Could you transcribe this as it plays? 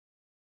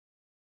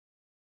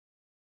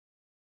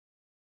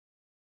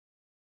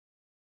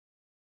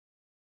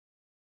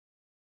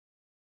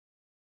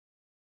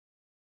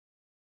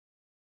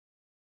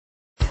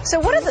So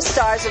what are the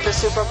stars of the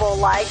Super Bowl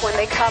like when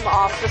they come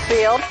off the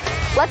field?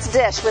 Let's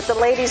dish with the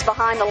ladies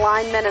behind the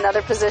linemen and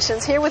other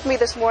positions. Here with me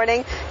this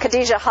morning,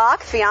 Khadijah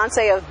Hawk,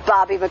 fiance of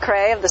Bobby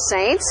McCray of the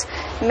Saints.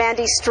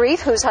 Mandy Streeth,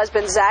 whose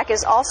husband Zach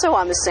is also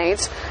on the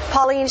Saints.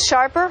 Pauline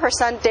Sharper, her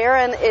son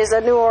Darren is a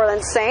New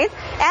Orleans Saint.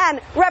 And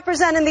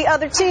representing the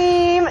other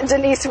team,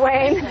 Denise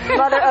Wayne,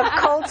 mother of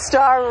Colts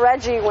star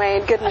Reggie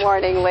Wayne. Good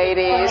morning,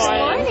 ladies. Good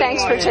morning.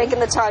 Thanks for taking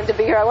the time to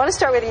be here. I want to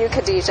start with you,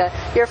 Khadijah.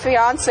 Your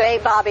fiance,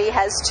 Bobby,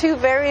 has two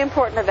very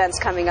important events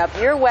coming up,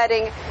 your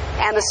wedding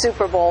and the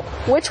Super Bowl.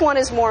 Which one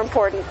is more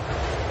important?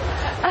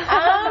 Well,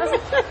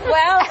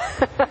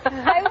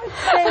 I would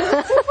say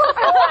the Super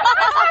Bowl.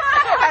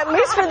 At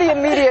least for the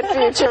immediate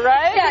future,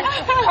 right?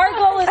 Yeah, our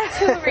goal is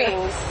 2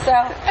 rings, so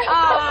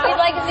we'd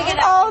like to get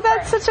out. Oh,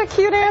 that's such a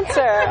cute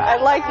answer. I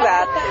like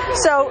that.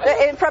 So,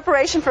 in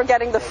preparation for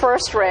getting the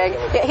first ring,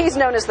 he's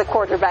known as the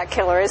quarterback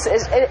killer. Is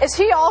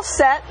he all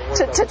set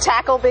to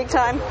tackle big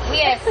time?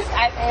 Yes,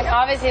 and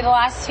obviously the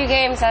last 2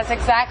 games, that's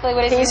exactly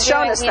what He's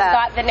shown doing. us He's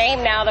got the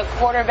name now, the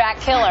quarterback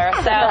killer.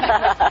 So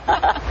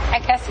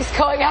I guess he's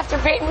going after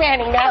Peyton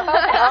Manning now.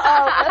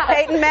 Uh-oh,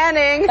 Peyton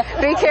Manning,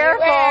 be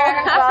careful.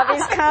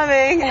 Bobby's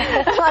coming.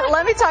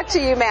 Let me talk to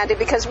you, Mandy,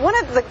 because one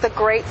of the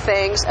great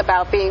things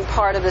about being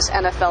part of this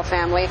NFL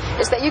family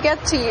is that you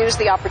get to use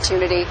the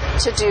opportunity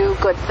to do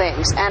good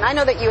things. And I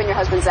know that you and your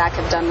husband, Zach,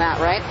 have done that,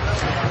 right?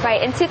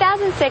 Right. In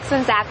 2006,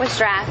 when Zach was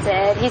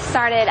drafted, he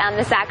started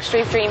the Zach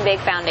Streif Dream Big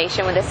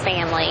Foundation with his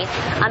family.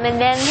 And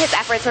then his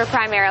efforts were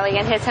primarily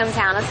in his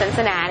hometown of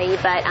Cincinnati.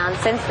 But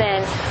since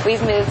then,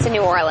 we've moved to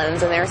New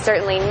Orleans, and there are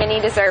certainly many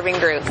deserving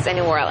groups in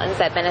New Orleans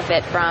that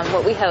benefit from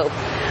what we hope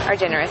are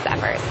generous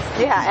efforts.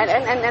 Yeah,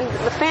 and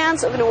the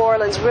fans of New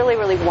Orleans really,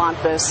 really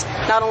want this,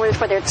 not only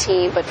for their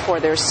team, but for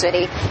their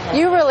city.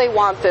 You really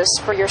want this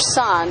for your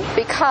son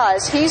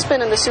because he's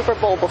been in the Super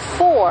Bowl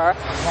before,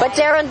 but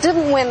Darren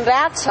didn't win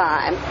that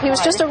time. He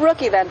was just a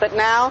rookie then, but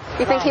now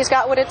you think he's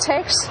got what it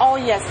takes? Oh,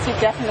 yes, he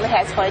definitely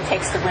has what it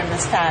takes to win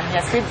this time.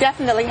 Yes, we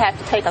definitely have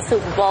to take a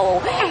Super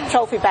Bowl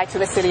trophy back to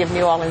the city of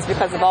New Orleans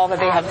because of all that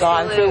they have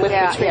gone through with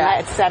Katrina,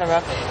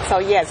 etc. So,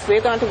 yes,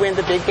 we're going to win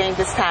the big game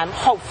this time,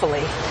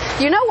 hopefully.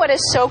 You know what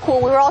is so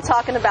cool? We were all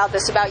talking about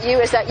this about you,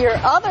 is that your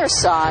other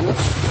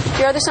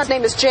son's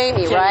name is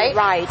Jamie, right?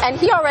 Right. And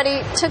he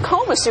already took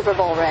home a Super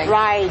Bowl ring.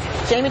 Right.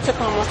 Jamie took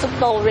home a Super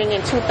Bowl ring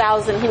in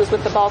 2000. He was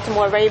with the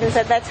Baltimore Ravens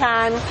at that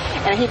time,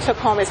 and he took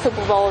home his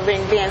Super Bowl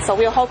ring then. So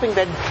we're hoping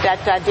that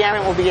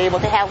Darren will be able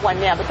to have one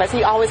now because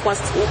he always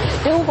wants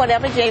to do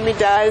whatever Jamie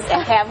does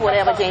and have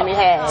whatever Jamie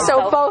has.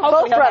 So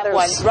both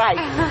brothers. Right.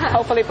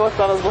 Hopefully both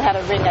brothers will have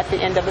a ring at the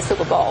end of the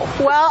Super Bowl.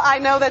 Well, I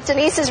know that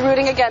Denise is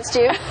rooting against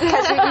you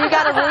because you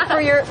got to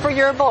root for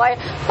your boy.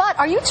 But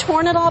are you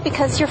torn at all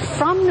because you're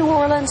from New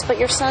Orleans, but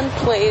your son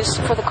plays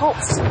for the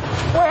Colts?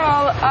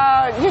 Well,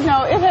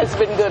 it has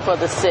been good for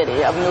the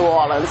city of New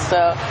Orleans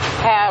to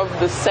have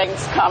the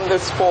Saints come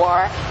this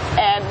far.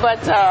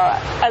 But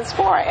as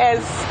far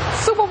as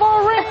Super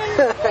Bowl ring,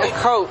 the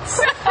Colts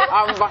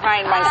are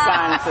behind my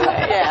son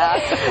today. Yeah.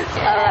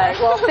 All right.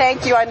 Well,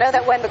 thank you. I know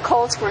that when the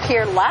Colts were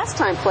here last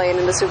time playing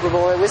in the Super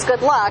Bowl, it was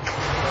good luck.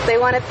 They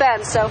won it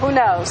then, so who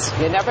knows?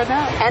 You never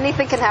know.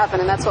 Anything can happen,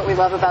 and that's what we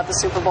love about the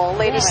Super Bowl.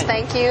 Ladies,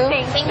 thank you.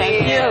 Thank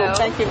you.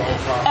 Thank you.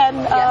 And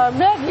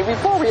Maggie,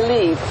 before we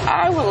leave,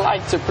 I would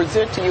like to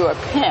present to you a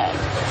pen.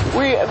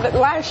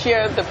 Last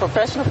year, the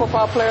Professional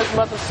Football Players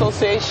Mothers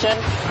Association,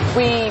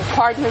 we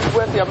partnered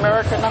with the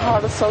American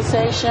Heart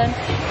Association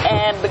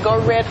and the Go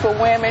Red for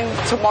Women.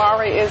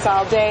 Tomorrow is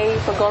our day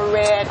for Go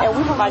Red, and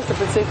we would like to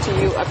present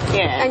to you a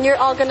pen. And you're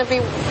all going to be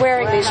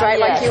wearing these, right,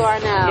 like you are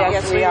now?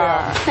 Yes, we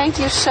are. Thank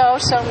you so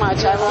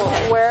much. I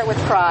will wear it with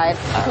pride.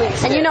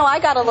 Please. And I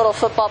got a little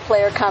football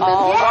player coming.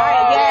 Oh,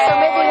 So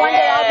maybe one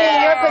day I'll be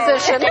in your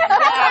position.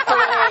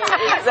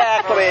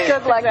 Exactly.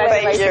 Good luck,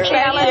 ladies. Thank you.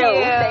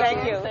 Thank you.